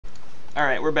All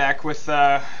right, we're back with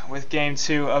game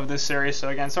 2 of this series. So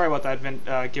again, sorry about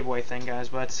that giveaway thing, guys,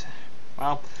 but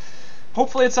well,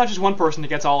 hopefully it's not just one person that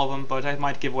gets all of them, but I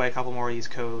might give away a couple more of these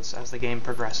codes as the game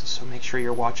progresses. So make sure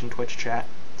you're watching Twitch chat.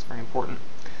 It's very important.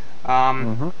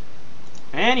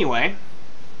 Anyway,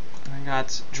 I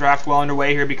got draft well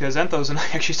underway here because enthozz and I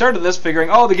actually started this figuring,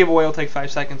 oh, the giveaway will take 5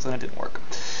 seconds, and it didn't work.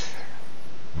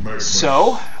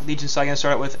 So, Legion's going to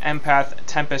start out with Empath,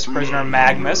 Tempest, Prisoner,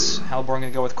 Magmus. Hellborn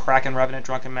going to go with Kraken, Revenant,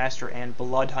 Drunken Master, and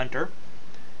Blood Hunter.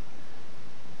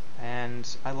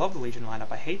 And I love the Legion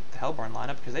lineup. I hate the Hellborn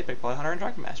lineup because they pick Blood Hunter and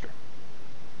Drunken Master.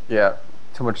 Yeah,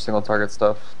 too much single target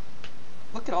stuff.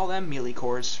 Look at all them melee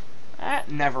cores.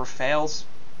 That never fails.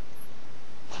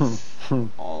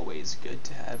 Always good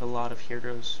to have a lot of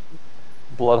heroes.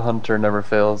 Blood Hunter never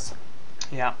fails.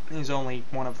 Yeah, he's only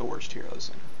one of the worst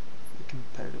heroes in the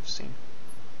competitive scene.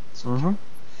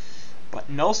 But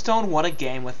Nullstone won a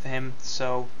game with him,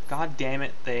 so god damn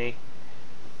it, they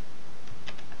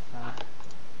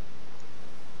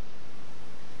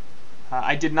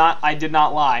I did not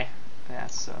lie.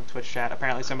 Yes, Twitch chat.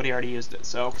 Apparently somebody already used it.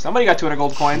 So somebody got 200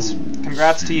 gold coins.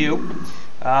 Congrats to you.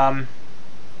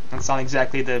 That's not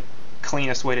exactly the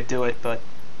cleanest way to do it, but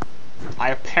I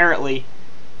apparently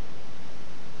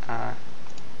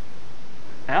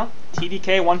well,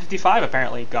 TDK 155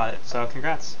 apparently got it. So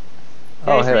congrats.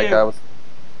 Oh, hey,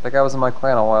 that guy was in my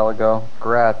clan a while ago.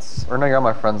 Congrats. Or no, you're on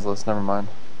my friends list. Never mind.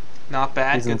 Not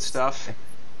bad. Good stuff.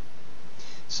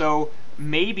 So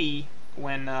maybe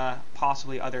when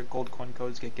possibly other gold coin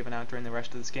codes get given out during the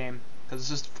rest of this game, because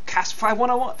this is cast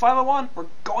 501, we're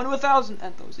going to 1,000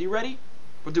 enthozz. Are you ready?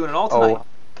 We're doing it all tonight. Oh,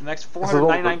 the next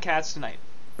 499 cats tonight.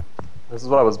 This is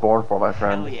what I was born for, my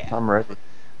friend. Hell yeah. I'm ready.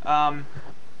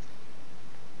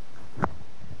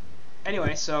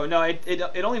 Anyway, so no,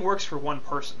 it only works for one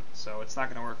person, so it's not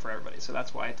going to work for everybody. So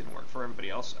that's why it didn't work for everybody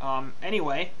else.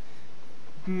 Anyway,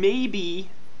 maybe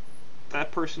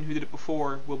that person who did it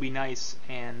before will be nice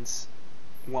and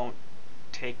won't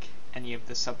take any of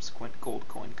the subsequent gold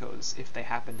coin codes if they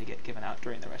happen to get given out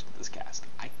during the rest of this cast.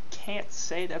 I can't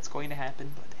say that's going to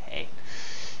happen, but hey,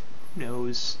 who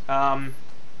knows? Yeah,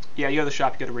 you go to the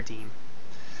shop, you go to redeem.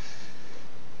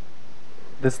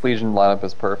 This Legion lineup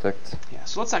is perfect. Yeah,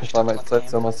 so let's actually if talk I might about say the game.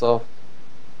 so myself.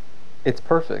 It's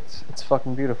perfect. It's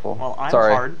fucking beautiful. Well, I'm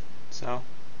Sorry. hard, so.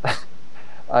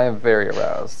 I am very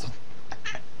aroused.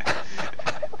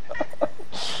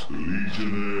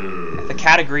 The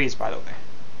cat agrees, by the way.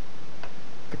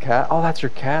 The cat? Oh, that's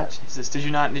your cat? Jesus, did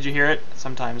you hear it?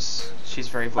 Sometimes she's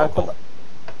very vocal.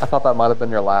 I thought that might have been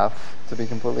your laugh, to be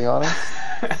completely honest.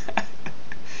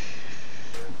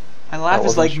 My laugh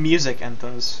is like music,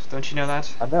 enthozz. Don't you know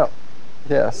that? I know.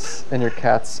 Yes, and your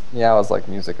cat's meow is like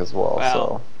music as well.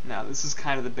 So no, this is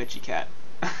kind of the bitchy cat.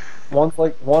 one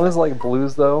is like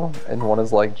blues though, and one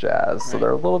is like jazz. Right. So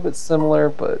they're a little bit similar,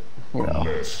 but you know.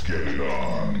 Let's get it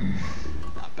on.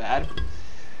 Not bad.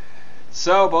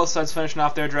 So both sides finishing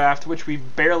off their draft, which we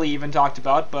barely even talked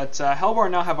about. But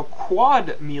Hellborn now have a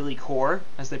quad melee core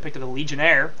as they picked up a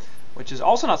Legionnaire, which is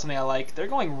also not something I like. They're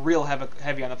going real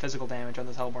heavy on the physical damage on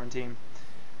this Hellborn team.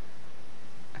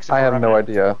 I have no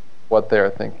idea what they're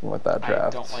thinking with that draft. I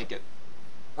don't like it.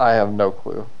 I have no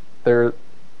clue. They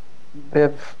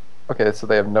have so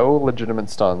they have no legitimate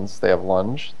stuns. They have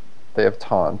lunge, they have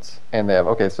taunt, and they have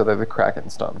so they have the Kraken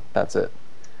stun. That's it.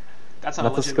 That's not a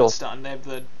legitimate stun. They have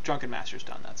the Drunken Master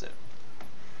stun. That's it.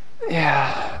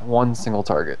 Yeah, one single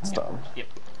target stun. Yep.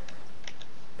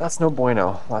 That's no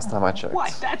bueno. Last time I checked.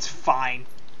 What? That's fine.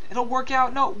 It'll work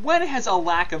out. No, when has a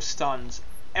lack of stuns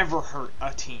ever hurt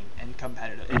a team in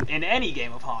competitive in any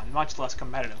game of HoN, much less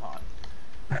competitive HoN?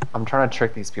 I'm trying to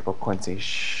trick these people, Quincy.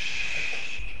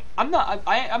 Shh. I'm not.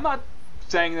 I'm not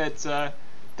saying that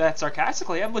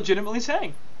sarcastically. I'm legitimately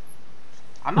saying.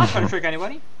 I'm not trying to trick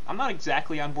anybody. I'm not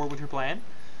exactly on board with your plan.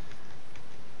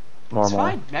 Normal. It's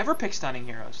fine. Never pick stunning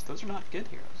heroes. Those are not good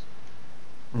heroes.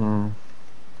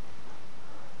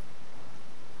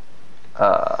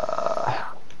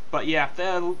 But yeah,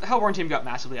 the Hellborn team got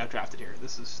massively outdrafted here.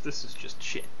 This is just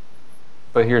shit.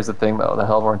 But here's the thing, though: the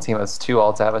Hellborn team has 2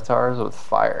 alt avatars with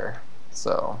fire,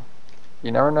 so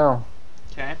you never know.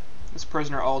 Okay, this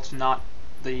prisoner ult, not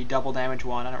the double damage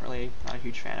one. Not a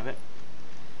huge fan of it.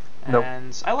 Nope.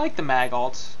 And I like the mag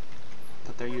ult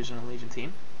that they're using on the Legion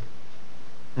team.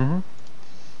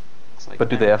 Like but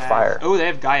do they have fire? Oh, they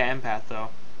have Gaia Empath though.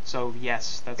 So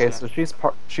yes, that's okay. So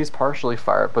she's partially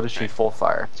fire, but is she full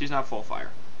fire? She's not full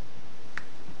fire.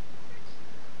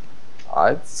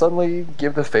 I'd suddenly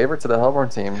give the favor to the Hellborn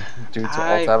team due to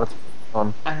alt avatar. I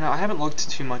don't know. I haven't looked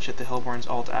too much at the Hellborn's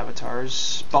alt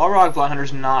avatars. Balrog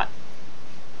Bloodhunter's not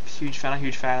Huge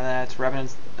fan of that.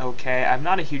 Revenant's okay. I'm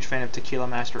not a huge fan of Tequila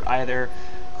Master either.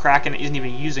 Kraken isn't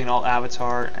even using an alt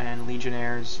avatar, and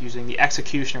Legionnaire's using the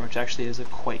Executioner, which actually is a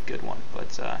quite good one.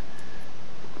 But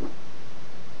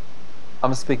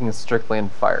I'm speaking strictly in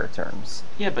fire terms.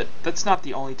 yeah, but that's not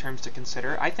the only terms to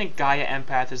consider. I think Gaia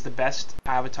Empath is the best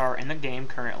avatar in the game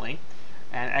currently,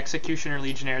 and Executioner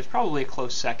Legionnaire is probably a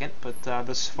close second, but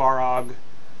the Svarog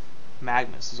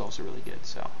Magnus is also really good,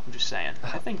 so I'm just saying.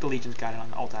 I think the Legion's got it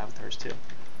on alt avatars too.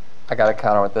 I gotta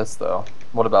counter with this though.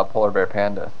 What about Polar Bear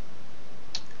Panda?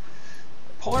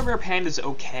 Polar Bear Panda's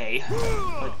okay,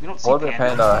 but we don't see Polar Bear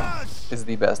Panda is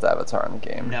the best avatar in the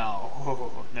game. No,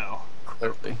 no,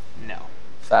 Clearly. no.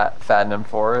 Fat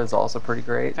M4 is also pretty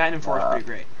great. Fat M4 is pretty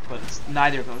great, but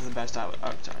neither of them is the best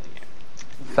avatar in the game.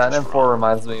 Fat M4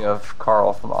 reminds me of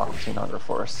Carl from Aqua Teen Hunger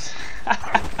Force.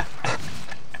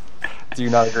 Do you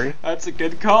not agree? That's a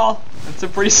good call. That's a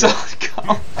pretty solid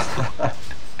call.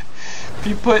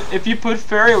 if you put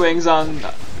fairy wings on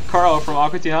Carl from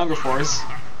Aqua Teen Hunger Force,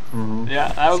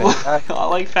 yeah, that would look a lot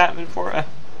like Fat M4.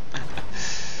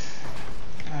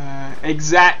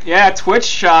 Yeah,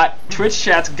 Twitch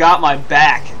chat's got my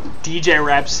back. DJ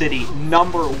Rhapsody,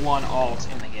 #1 alt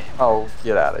in the game. Oh,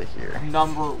 get out of here.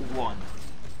 #1.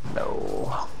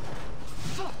 No.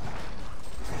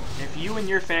 If you and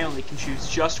your family can choose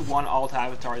just one alt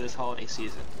avatar this holiday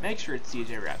season, make sure it's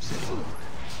DJ Rhapsody.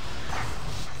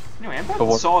 Anyway, I'm putting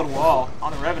a solid wall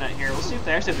on the Revenant here. We'll see if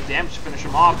they actually have the damage to finish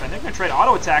him off. And they're going to trade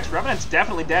auto attacks. Revenant's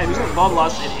definitely dead. Using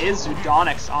Bloodlust, it is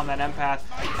Zudonix on that Empath.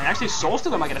 And actually,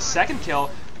 Soulstealer might get a second kill.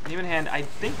 Even hand, I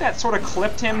think that sort of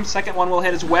clipped him. Second one will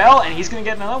hit as well, and he's going to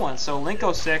get another one. So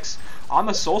Linko 6 on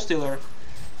the Soulstealer.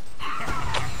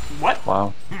 What?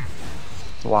 Wow.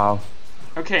 Wow.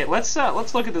 Okay, let's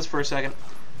look at this for a second.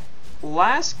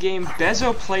 Last game,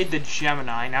 Bezo played the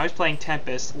Gemini. Now he's playing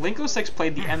Tempest. Linko 6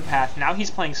 played the Empath. Now he's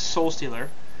playing Soulstealer.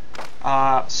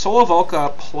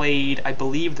 Solovolka played, I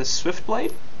believe, the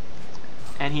Swiftblade.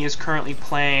 And he is currently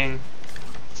playing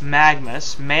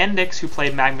Magmus. Mandix, who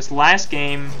played Magmus last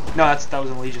game... No, that was on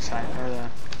the Legion side, or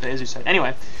the Izu side.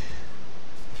 Anyway,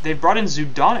 they brought in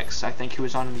Zudonix, I think, who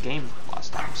was on in the game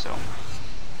last time, so...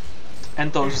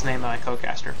 enthozz is the name of my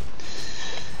co-caster.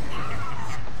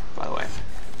 By the way.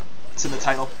 It's in the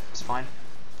title. It's fine.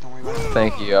 Don't worry about it.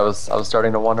 Thank you. I was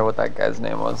starting to wonder what that guy's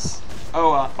name was.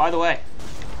 Oh, by the way,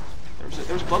 there was a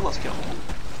Bloodlust kill.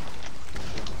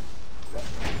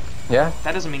 Yeah?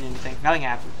 That doesn't mean anything. Nothing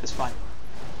happened. It's fine.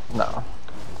 No.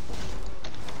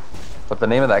 But the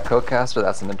name of that co-caster,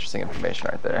 that's some interesting information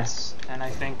right there. Yes, and I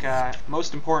think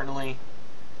most importantly,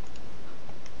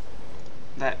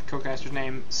 that co-caster's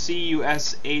name,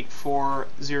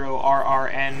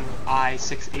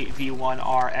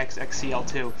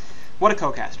 CUS840RRNI68V1RXXCL2. What a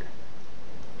co-caster.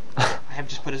 I have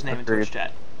just put his name in Twitch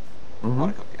chat. What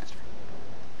a co-caster.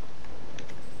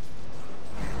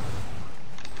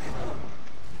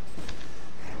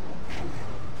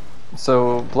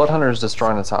 So, Bloodhunter is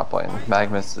destroying the top lane.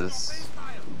 Magnus is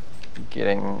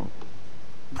getting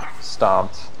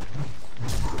stomped.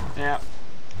 Yeah.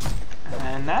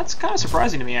 And that's kind of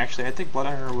surprising to me, actually. I think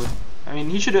Bloodhunter would... I mean,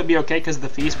 he should be okay because of the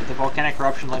Feast, but the Volcanic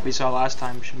Eruption, like we saw last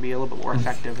time, should be a little bit more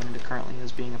effective than it currently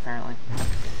is being, apparently.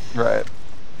 Right.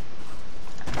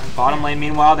 And bottom lane,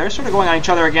 meanwhile, they're sort of going on each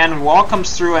other again. Wall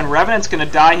comes through, and Revenant's going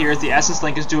to die here as the Essence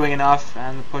Link is doing enough,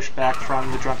 and the pushback from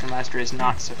the Drunken Master is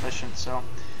not sufficient, so...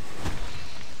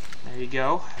 there you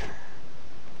go.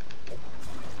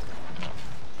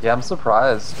 Yeah, I'm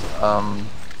surprised.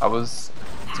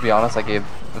 To be honest, I gave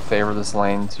the favor of this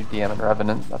lane to DM and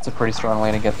Revenant. That's a pretty strong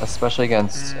lane, especially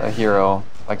against a hero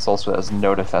like Soulster that has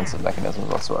no defensive mechanisms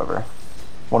whatsoever.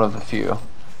 One of the few.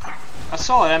 A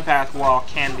solid Empath wall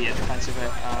can be a defensive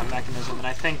mechanism, and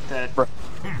I think that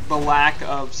the lack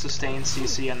of sustained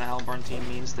CC on the Hellborn team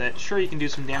means that, sure, you can do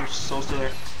some damage to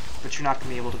Soulstealer, but you're not going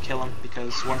to be able to kill him,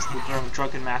 because once the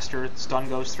Drunken Master stun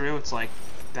goes through, it's like,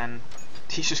 then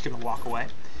he's just going to walk away.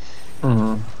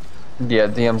 Yeah,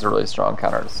 DM's a really strong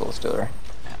counter to Soulstealer.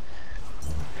 Yeah.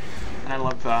 And I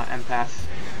love Empath,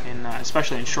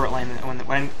 especially in short lane.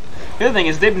 When the other thing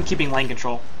is, they've been keeping lane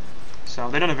control,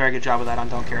 so they've done a very good job of that on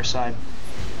DoCa's side.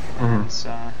 And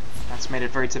that's made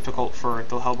it very difficult for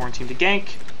the Hellborn team to gank,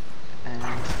 and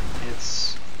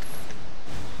it's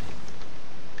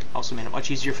also made it much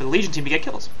easier for the Legion team to get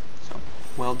kills. So,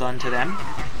 well done to them.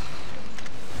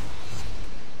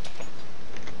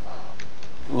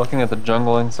 Looking at the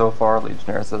jungling so far,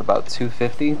 Legionnaire's at about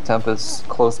 250, Tempest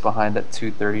close behind at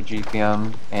 230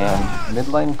 GPM, and mid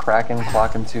lane Kraken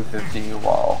clocking 250,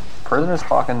 while Prisoner's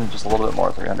clocking just a little bit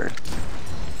more, 300.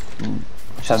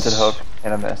 Tempted hook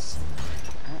and a miss.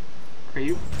 Are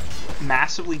you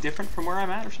massively different from where I'm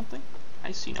at or something?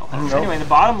 I see no hook. Nope. Anyway, in the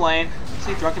bottom lane, let's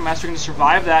see if Drunken Master can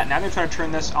survive that. Now they're trying to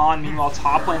turn this on. Meanwhile,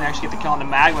 top lane, they actually get the kill on the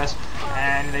Magnus,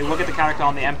 and they will get the counter kill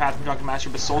on the Empath from Drunken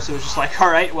Master, but Solstice was just like,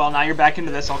 alright, well, now you're back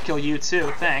into this, I'll kill you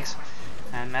too, thanks.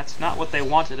 And that's not what they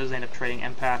wanted, as they end up trading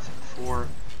Empath for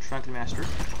Drunken Master.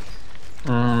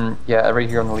 Yeah, every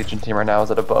hero on the Legion team right now is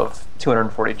at above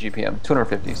 240 GPM.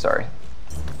 250, sorry.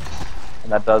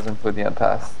 And that does include the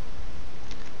Empath.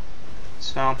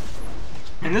 So,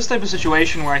 in this type of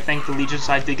situation where I think the Legion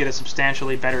side did get a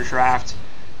substantially better draft,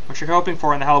 what you're hoping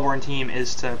for in the Hellborn team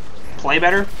is to play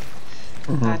better.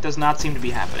 That does not seem to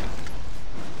be happening.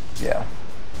 Yeah.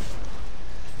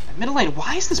 At middle lane,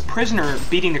 why is this prisoner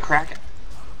beating the Kraken?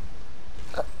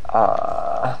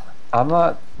 I'm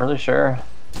not really sure.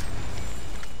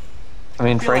 I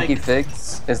mean, feel Frankie like-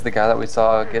 Figs is the guy that we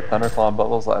saw get Thunderclaw and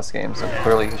Bubbles last game, so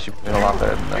clearly he should be doing a lot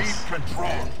better than this.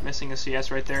 Missing a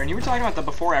CS right there. And you were talking about that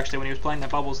before, actually, when he was playing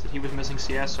that Bubbles, that he was missing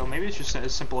CS, so maybe it's just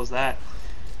as simple as that.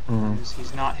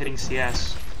 He's not hitting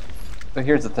CS. But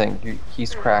here's the thing,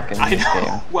 he's cracking I this know.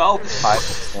 game. Well,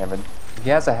 5 damage. He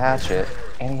has a hatchet,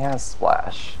 and he has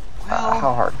Splash. Well-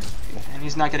 How hard? and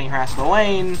he's not getting harassed in the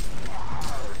lane.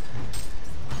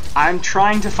 I'm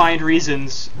trying to find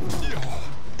reasons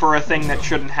for a thing that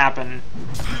shouldn't happen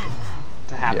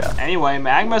to happen. Yeah. Anyway,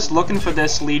 Magma's looking for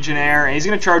this Legionnaire, and he's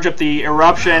going to charge up the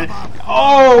Eruption.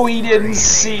 Oh, he didn't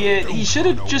see it. He should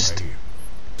have just...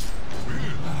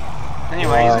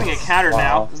 Anyway, he's going to get countered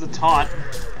now. This is the taunt.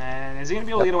 And is he going to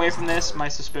be able to get away from this? My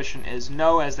suspicion is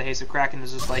no, as the Haste of Kraken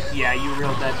is just like, yeah, you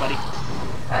real dead, buddy.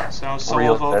 So, solo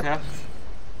Real Volca. dead.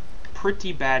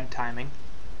 Pretty bad timing.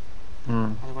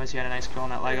 Otherwise, he had a nice kill on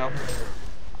that Lego.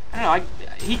 I don't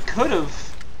know, he could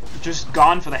have just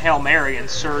gone for the Hail Mary and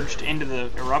surged into the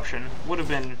Eruption. Would have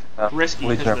been risky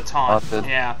because of the taunt.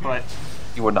 Yeah, but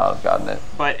He would not have gotten it.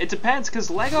 it depends, because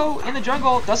Lego in the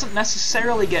jungle doesn't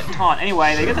necessarily get taunt.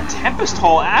 Anyway, they get the Tempest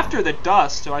Hole after the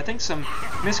Dust, so I think some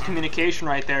miscommunication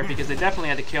right there, because they definitely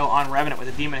had to kill on Revenant with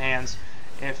the Demon Hands,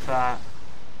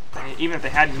 even if they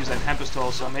hadn't used that Tempest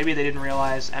Hole, so maybe they didn't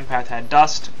realize Empath had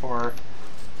Dust, or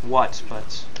what,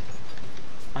 but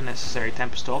unnecessary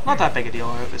Tempest Hole. Not that big a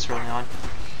deal this early on.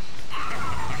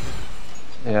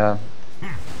 Yeah.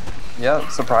 Yeah,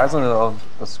 surprisingly though,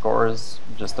 the score is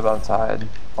just about tied.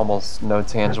 Almost no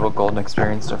tangible golden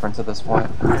experience difference at this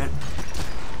point. Right.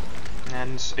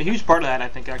 And a huge part of that, I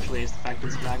think, actually, is the fact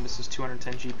that Magnus is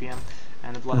 210 GPM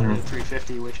and the Bloodhunter is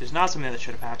 350, which is not something that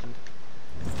should have happened,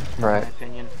 in my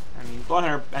opinion. I mean,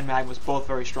 Bloodhunter and Magnus both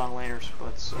very strong laners,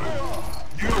 but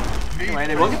anyway,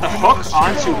 they will get the hook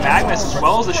onto Magnus as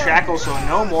well as the shackle, so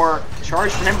no more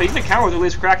charge for him. But he's going to counter with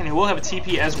Release Kraken. He will have a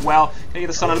TP as well. Going to get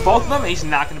the stun on both of them, and he's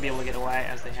not going to be able to get away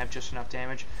as they have just enough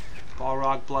damage.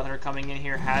 Balrog, Bloodhunter coming in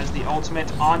here, has the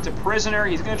ultimate onto Prisoner.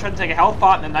 He's going to try to take a health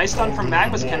pot, and a nice stun from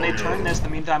Magnus. Can they turn this? In the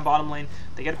meantime, bottom lane,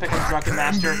 they get a pick on the Drunken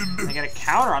Master. They get a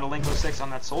counter on a Link 06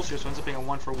 on that Solstice, so ends up being a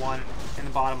 1-for-1 in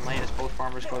the bottom lane as both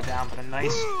farmers go down. But a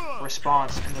nice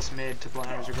response in this mid to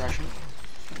Bloodhunter's aggression.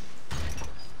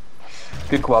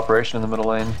 Good cooperation in the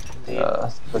middle lane.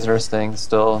 Visitor staying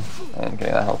still and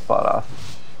getting that health pot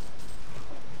off.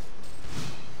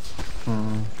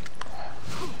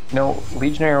 You know,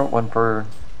 Legionnaire went for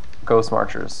Ghost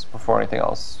Marchers before anything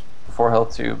else. Before Hell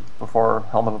Tube, before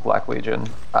Helm of the Black Legion.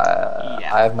 I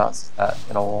have not seen that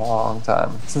in a long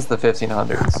time. Since the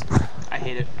 1500s. I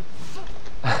hate it.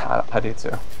 I do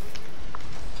too.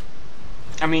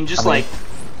 I mean,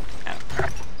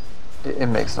 It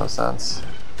makes no sense.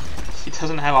 he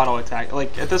doesn't have auto attack.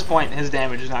 Like, at this point, his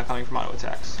damage is not coming from auto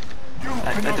attacks.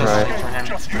 That does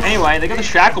something for him. Anyway, they got the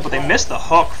shackle, but they missed the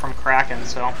hook from Kraken,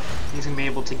 so he's going to be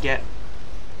able to get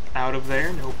out of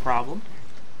there, no problem.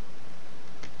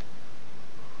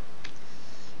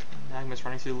 Magma's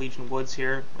running through the Legion Woods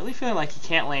here, really feeling like he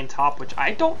can't lane top, which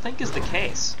I don't think is the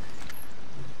case.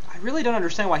 I really don't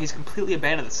understand why he's completely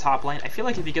abandoned this top lane. I feel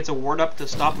like if he gets a ward up to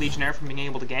stop Legionnaire from being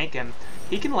able to gank him,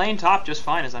 he can lane top just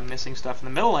fine, as I'm missing stuff in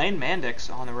the middle lane.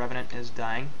 Mandix on the Revenant is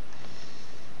dying.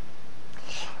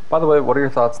 By the way, what are your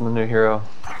thoughts on the new hero?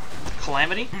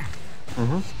 Calamity?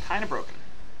 Kind of broken.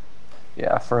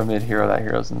 Yeah, for a mid hero, that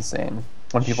hero's insane.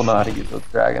 When people know how to use those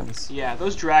dragons. Yeah,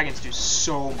 those dragons do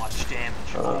so much damage.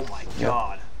 Oh my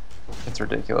god. It's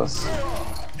ridiculous.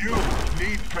 You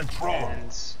need control. And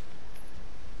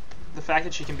the fact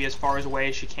that she can be as far away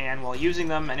as she can while using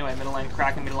them. Anyway, middle lane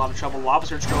Kraken in a lot of trouble. Lava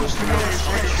Surge goes through,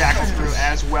 the Shackle through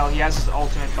as well. He has his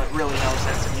ultimate, but really no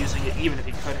sense in using it, even if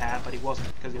he could have, but he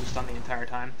wasn't because he was stunned the entire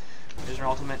time. There's her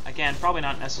ultimate. Again, probably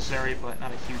not necessary, but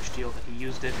not a huge deal that he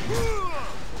used it.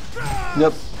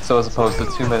 Yep. So as opposed to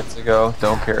 2 minutes ago,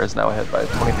 Don't Care is now ahead by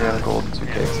 2,300 gold and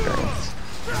 2k experience.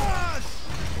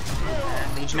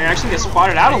 Legionnaire actually gets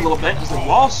spotted out a little bit as the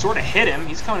wall sort of hit him.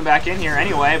 He's coming back in here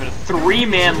anyway, but a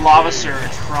 3-man lava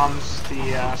surge from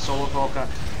the Solar Volca.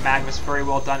 Magnus, very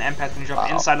well done. Empath can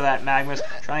jump inside of that Magnus,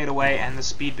 trying to get away, and the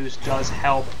speed boost does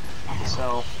help.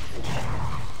 So,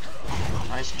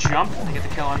 nice jump to get the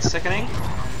kill on Sickening.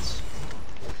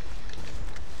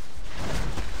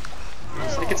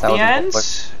 Looks like it's the end.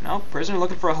 No, Prisoner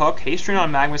looking for a hook. Hastering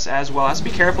on Magnus as well. Has to be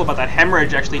careful about that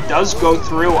hemorrhage. Actually does go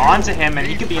through onto him, and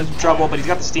he could be in trouble, but he's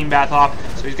got the steam bath off,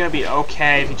 so he's going to be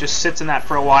okay if he just sits in that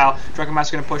for a while. Drunken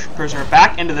Master's going to push Prisoner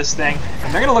back into this thing,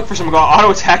 and they're going to look for some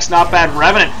auto attacks. Not bad.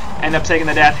 Revenant end up taking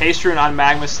the death. Hastering on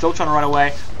Magnus, still trying to run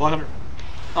away. Bloodhunter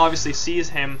obviously sees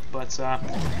him, but a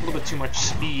little bit too much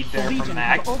speed there from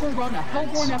Mag. Overrun a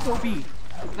Hellborn FOB.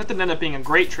 That didn't end up being a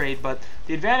great trade, but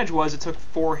the advantage was it took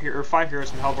 5 heroes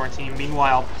from the Hellborn team.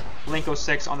 Meanwhile, Linko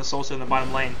 6 on the soul side in the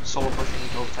bottom lane, solo pushing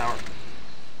the Gold Tower.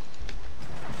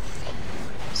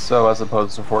 So as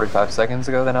opposed to 45 seconds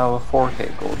ago, they now have a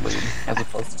 4K gold lead, as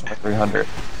opposed to 2300.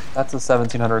 That's a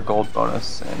 1700 gold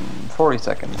bonus in 40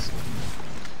 seconds.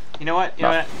 You know what? You know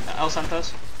what, El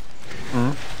Santos?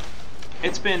 Hmm?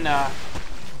 It's been,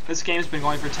 this game's been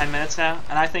going for 10 minutes now,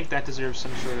 and I think that deserves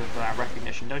some sort of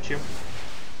recognition, don't you?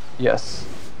 Yes.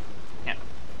 Yeah.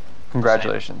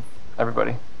 Congratulations,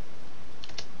 everybody.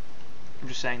 I'm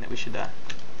just saying that we should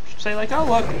say like, oh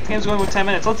look, the game's going with 10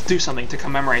 minutes. Let's do something to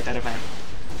commemorate that event.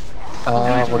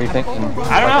 What are you thinking?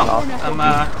 I don't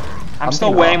know. I'm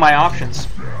still weighing my options.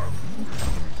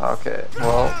 Okay,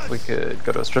 well, we could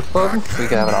go to a strip club, we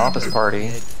could have an office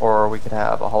party, or we could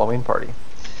have a Halloween party.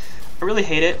 I really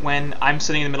hate it when I'm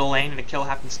sitting in the middle lane and a kill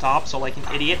happens top, so like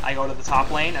an idiot, I go to the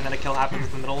top lane and then a kill happens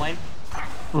in the middle lane.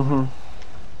 Mm-hmm.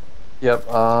 Yep,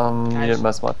 you didn't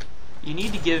mess much. You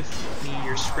need to give me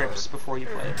your scripts before you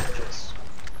play matches.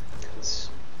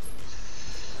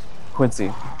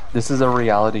 Quincy, this is a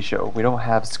reality show. We don't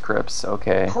have scripts,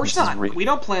 okay? Of course not. We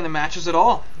don't plan the matches at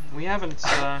all. We haven't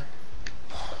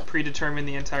predetermined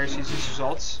the entire season's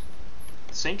results.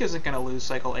 Sync isn't going to lose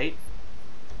Cycle 8.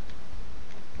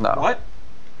 No. What?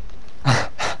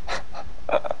 I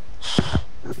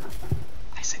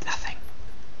said nothing.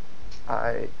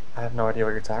 I have no idea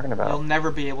what you're talking about. You'll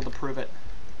never be able to prove it.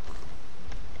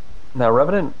 Now,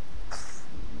 Revenant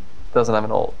doesn't have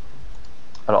an ult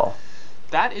at all.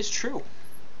 That is true.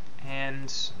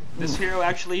 And this hero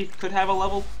actually could have a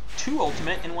level 2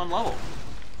 ultimate in one level.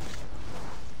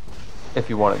 If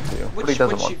you wanted to, but he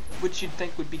doesn't want. Which you'd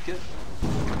think would be good.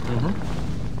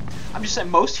 Mm-hmm. I'm just saying,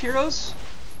 most heroes,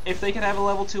 if they could have a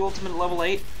level 2 ultimate at level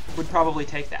 8, would probably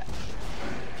take that.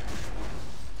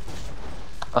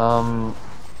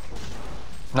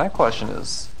 My question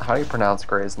is, how do you pronounce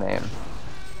Gray's name?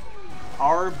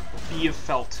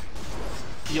 Bielefeld.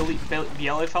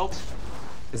 Bielefeld?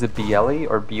 Is it Bieli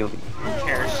or Bieli? Who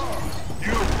cares?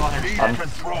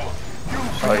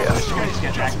 Oh yeah. Just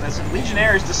get back to this. And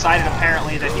Legionnaire has decided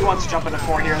apparently that he wants to jump into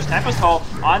 4 heroes. Tempest Hull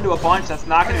onto a bunch that's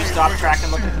not going to be stopped tracking,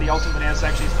 looking for the ultimate, and it's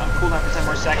actually on cooldown for 10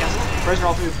 more seconds. Prisoner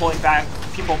ultimately pulling back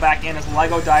people back in as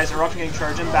Lego dies. Eruption getting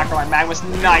charged in back by Magnus.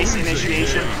 Nice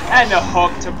initiation and a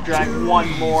hook to drag one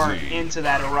more into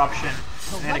that eruption.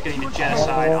 And then getting the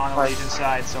genocide on the Legion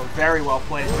side. So very well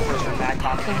played for the Prisoner Mag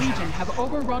combination. The Legion have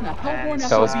overrun a Hellborn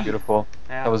That was SOB. beautiful.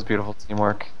 Yeah. That was beautiful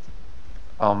teamwork.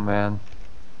 Oh man.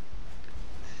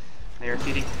 They are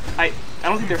feeding. I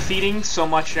don't think they're feeding so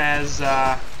much as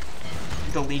the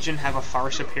Legion have a far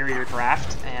superior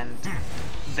draft, and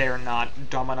they're not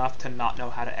dumb enough to not know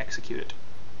how to execute it.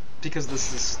 Because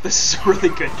this is a really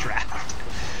good draft.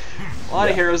 A lot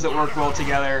of heroes that work well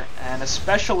together, and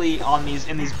especially on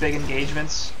in these big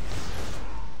engagements,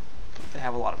 they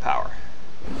have a lot of power.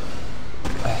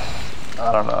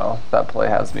 I don't know. That play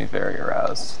has me very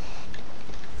aroused.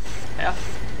 Yeah.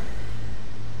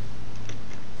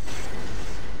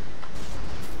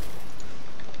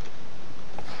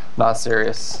 Not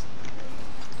serious.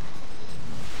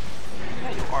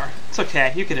 Yeah, you are. It's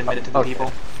okay. You can admit it to the Okay.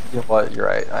 people. You know what? You're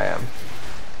right. I am.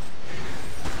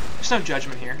 There's no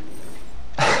judgment here.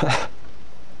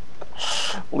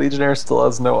 Legionnaire still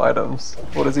has no items.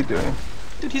 What is he doing?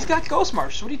 Dude, he's got Ghost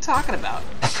Marchers. What are you talking about?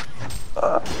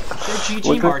 They're GG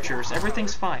Look at- Marchers.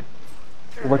 Everything's fine.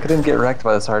 Look at him get wrecked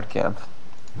by this hard camp.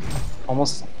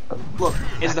 Almost. Look,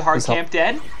 is the hard He's camp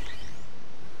dead?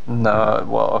 No.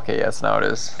 Well, okay. Yes. Now it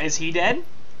is. Is he dead?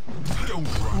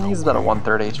 He's about a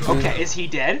 1/3 HP. Okay, is he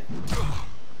dead?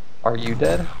 Are you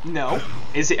dead? No.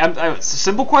 Is he? It's a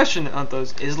simple question,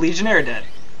 enthozz. Is Legionnaire dead?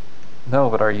 No,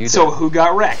 but are you dead? So who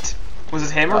got wrecked? Was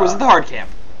it him or was it the hard camp?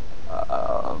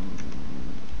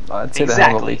 I'd say the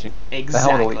Helmet Exactly. Legion. The Helmet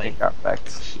Exactly. Legion got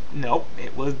wrecked. Nope.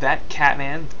 It was that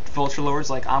Catman. Vulture Lord's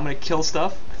like, I'm gonna kill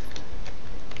stuff.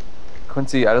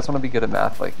 Quincy, I just want to be good at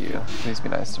math like you. Please be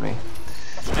nice to me.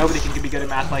 Nobody can be good at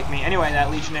math like me. Anyway,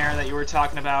 that Legionnaire that you were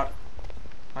talking about,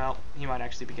 well, he might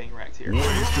actually be getting wrecked here.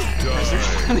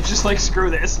 They're just like, screw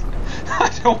this. I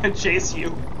don't want to chase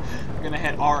you. I'm gonna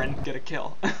hit R and get a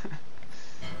kill.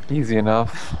 Easy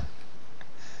enough.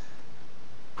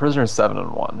 Prisoner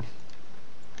 7-1.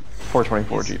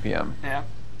 424 GPM. Yeah.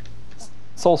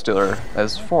 Soul Stealer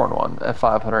is 4-1 at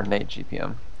 508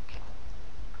 GPM.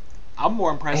 I'm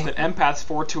more impressed that Empath's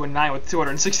 4-2-9 with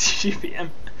 260 GPM.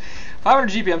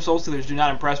 500 GPM Soul Stealers do not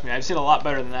impress me. I've seen a lot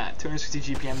better than that.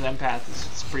 260 GPM Empath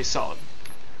is pretty solid.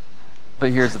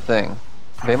 But here's the thing.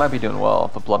 They might be doing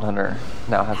well, but Bloodhunter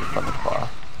now has a Thunderclaw.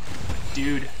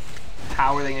 Dude,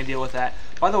 how are they going to deal with that?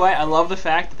 By the way, I love the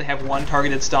fact that they have one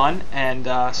targeted stun, and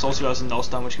Soul Stealer has a null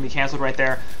stun, which can be cancelled right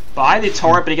there by the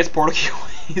torrent, but he gets portal key.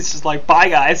 He's just like, bye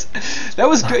guys. That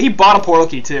was good. He bought a portal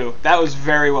key too. That was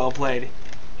very well played.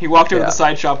 He walked over to the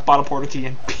side shop, bought a portal key,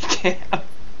 and PK'd him.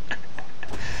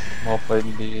 Well played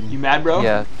indeed. You mad, bro?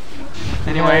 Yeah.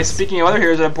 Anyway, speaking of other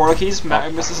heroes that have portal keys,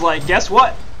 Mrs. like, guess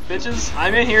what, bitches?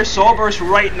 I'm in here, Soul Burst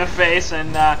right in the face,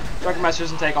 and Drunken Master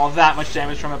doesn't take all that much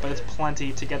damage from it, but it's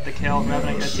plenty to get the kill.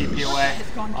 Revenant gets TP away.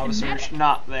 Lava Surge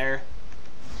not there.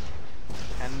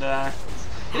 And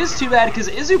it is too bad because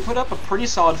Izu put up a pretty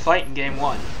solid fight in game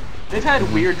 1. They've had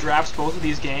weird drafts both of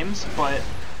these games, but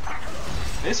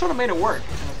they sort of made it work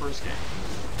in the first game.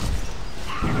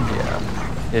 Yeah.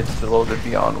 It's a little bit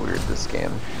beyond weird this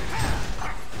game.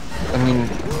 I mean,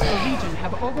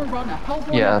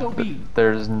 yeah,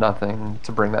 there's nothing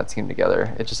to bring that team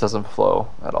together. It just doesn't flow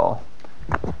at all.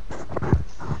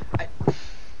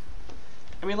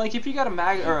 I mean, like, if you got a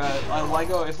Mag or a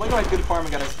Lego, if Lego had good farm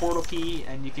and got a portal key,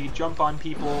 and you could jump on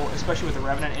people, especially with the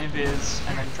Revenant invis,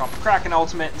 and then drop a Kraken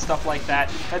ultimate and stuff like that,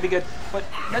 that'd be good. But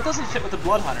that doesn't fit with the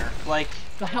Blood Hunter. Like,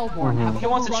 the Hellborn he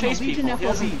wants to chase people. He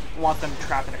doesn't want them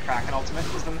trapped in a Kraken ultimate,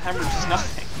 because then hemorrhage is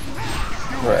nothing.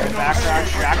 Right. Background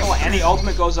Shackle, and the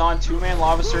ultimate goes on. 2-man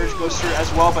Lava Surge goes through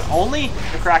as well, but only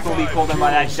the Kraken will be pulled in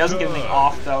by that. He doesn't get anything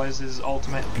off, though, as his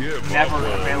ultimate never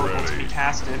available to be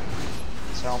casted.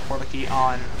 So, portal key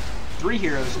on 3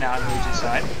 heroes now on the Legion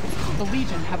side. The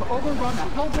Legion have overrun a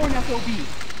Hellborn FOB.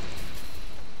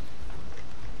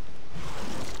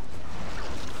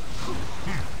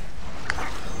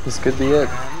 This could be it.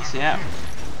 And, yeah.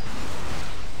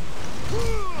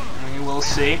 We will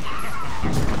see.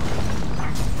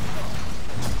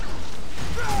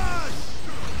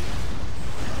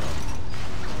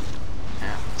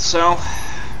 Yeah. So,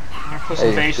 I'm going to put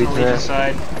some base on the Legion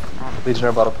side.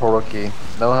 Legionnaire bought a portal key.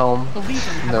 No helm,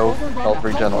 no health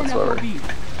regen whatsoever.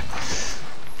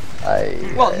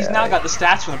 Well, he's now got the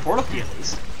stats from the portal key at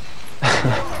least.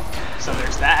 So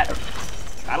there's that.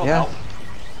 That'll help.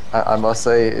 I must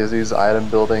say, Izu's item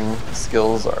building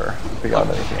skills are beyond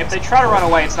anything If else. they try to run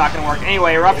away, it's not going to work.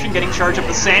 Anyway, Eruption getting charged up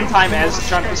the same time as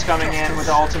Chunk is coming in with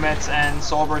the ultimates, and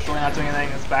Soul Burst really not doing anything.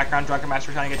 It's background, Drunken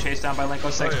Master trying to get chased down by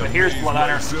Linko6, but here's Blood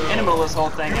Hunter in the middle of this whole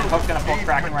thing, and Hook's going to pull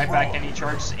Kraken right back in. He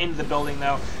charges into the building,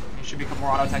 though. He should become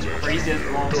more auto-attacks, but Breeze did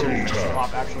the long surge to him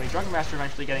off, actually. Drunken Master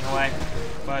eventually getting away,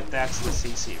 but that's the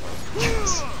CC.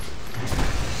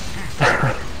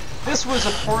 This was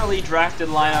a poorly drafted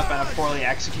lineup and a poorly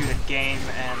executed game,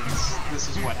 and this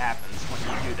is what happens when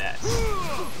you do that.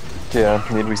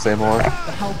 Yeah, need we say more? The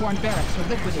Hellborn barracks are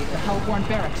liquidated. The Hellborn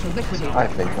barracks are liquidated. I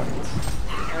think not.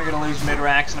 They're going to lose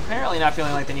mid-racks, and apparently not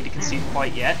feeling like they need to concede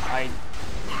quite yet. I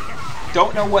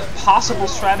don't know what possible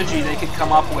strategy they could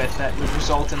come up with that would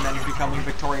result in them becoming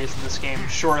victorious in this game,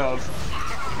 short of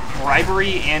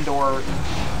bribery and or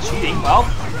cheating. Well,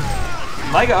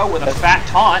 Lego with a fat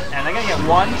taunt, and they're going to get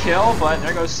 1 kill, but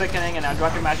there goes Sickening, and now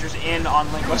Drunken Master's in on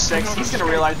Linko6. He's going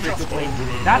to realize pretty quickly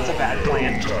that's a bad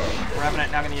plan.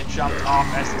 Revenant now going to get jumped off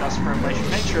as the Dust Revelation.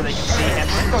 Make sure they can see him.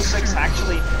 Linko6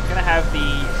 actually going to have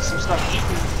some stuff eaten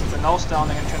with the Nullstone.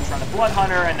 They're going to turn this around to Blood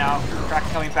Hunter, and now Kraken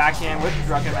coming back in with the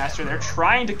Drunken Master. They're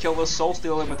trying to kill the Soul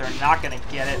Stealer, but they're not going to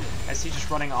get it, as he's just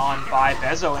running on by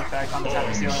Bezo, in fact, on the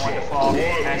Tempest, the only one to fall.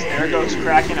 As there goes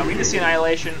Kraken. Now we can see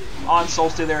Annihilation on Soul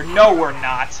Stealer. No, we're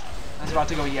not. I was about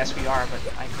to go, yes we are, but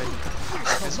I couldn't.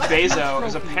 This Bezo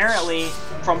is apparently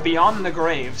from beyond the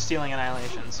grave stealing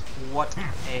Annihilations. What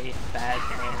a bad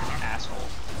man asshole.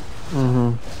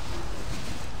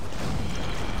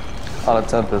 On a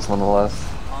Tempest, nonetheless.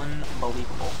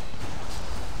 Unbelievable.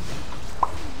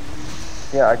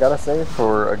 Yeah, I gotta say,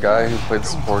 for a guy who played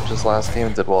support just last game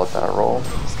and did well at that role,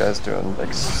 this guy's doing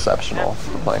exceptional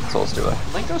for playing Soul Stealer.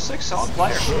 Linko6, solid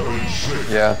player.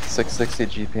 Yeah,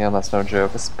 660 GPM, that's no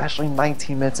joke. Especially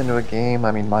 19 minutes into a game,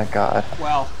 I mean, my god.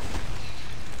 Well,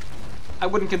 I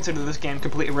wouldn't consider this game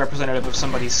completely representative of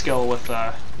somebody's skill with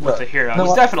the hero. No,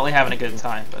 He's definitely having a good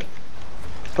time,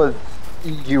 but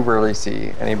you rarely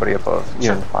see anybody above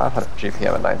Sure. even 500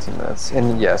 GPM in 19 minutes.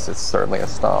 And yes, it's certainly a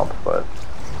stomp, but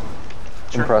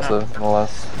Sure, impressive no.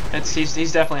 nonetheless.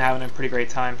 He's definitely having a pretty great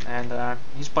time, and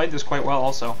he's played this quite well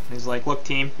also. He's like, look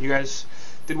team, you guys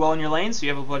did well in your lanes, you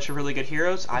have a bunch of really good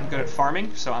heroes, I'm good at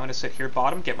farming, so I'm going to sit here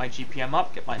bottom, get my GPM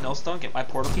up, get my millstone, get my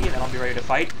portal key, and then I'll be ready to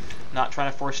fight. Not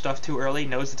trying to force stuff too early,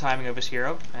 knows the timing of his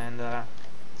hero, and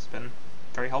it's been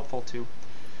very helpful to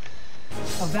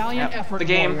A valiant effort, the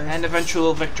game warriors. and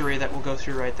eventual victory that we'll go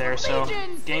through right there. So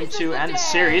Legions, game this 2 is the and the day.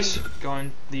 series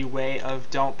going the way of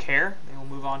Don't Care. They will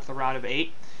move on to the round of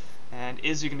 8, and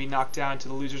Izzy can be knocked down to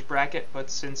the losers bracket,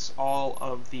 but since all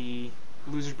of the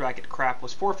losers bracket crap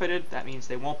was forfeited, that means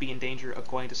they won't be in danger of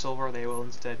going to silver. They will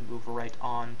instead move right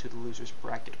on to the losers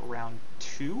bracket round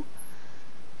 2.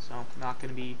 So not going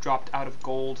to be dropped out of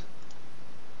gold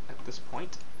at this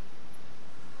point.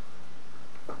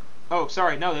 Oh,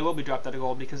 sorry, no, they will be dropped out of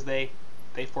gold because they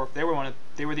were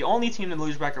the only team in the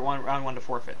losers bracket round 1 to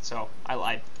forfeit. So I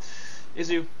lied.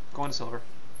 Izu going to silver.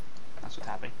 That's what's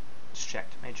happening. Just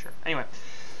checked, made sure. Anyway,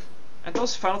 and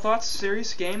those final thoughts,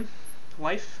 series, game,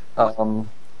 life.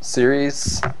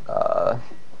 Series,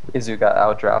 Izu got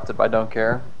outdrafted by Don't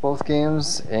Care both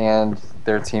games, and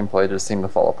their team play just seemed to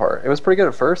fall apart. It was pretty good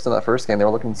at first in that first game. They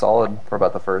were looking solid for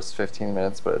about the first 15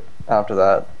 minutes, but after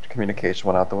that, communication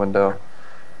went out the window.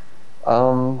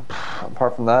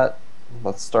 Apart from that,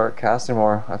 let's start casting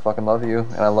more. I fucking love you,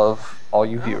 and I love all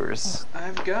you viewers.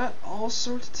 I've got all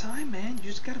sorts of time, man.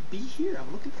 You just gotta be here.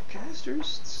 I'm looking for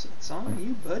casters. It's on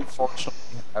you, buddy. Fortunately,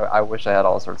 I wish I had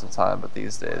all sorts of time, but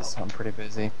these days I'm pretty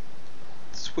busy.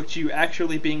 It's what you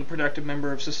actually being a productive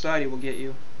member of society will get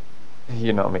you.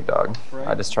 You know me, dog. Right.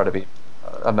 I just try to be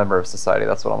a member of society.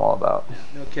 That's what I'm all about.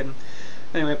 No kidding.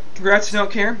 Anyway, congrats to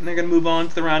Don't Care. They're going to move on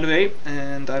to the round of 8,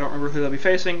 and I don't remember who they'll be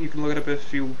facing. You can look it up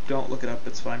if you don't look it up.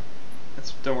 It's fine.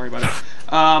 Don't worry about it.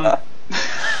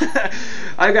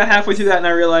 I got halfway through that and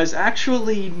I realized,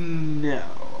 actually, no.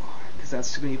 Because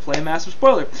that's when you play a massive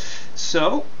spoiler.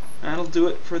 So, that'll do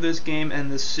it for this game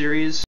and this series.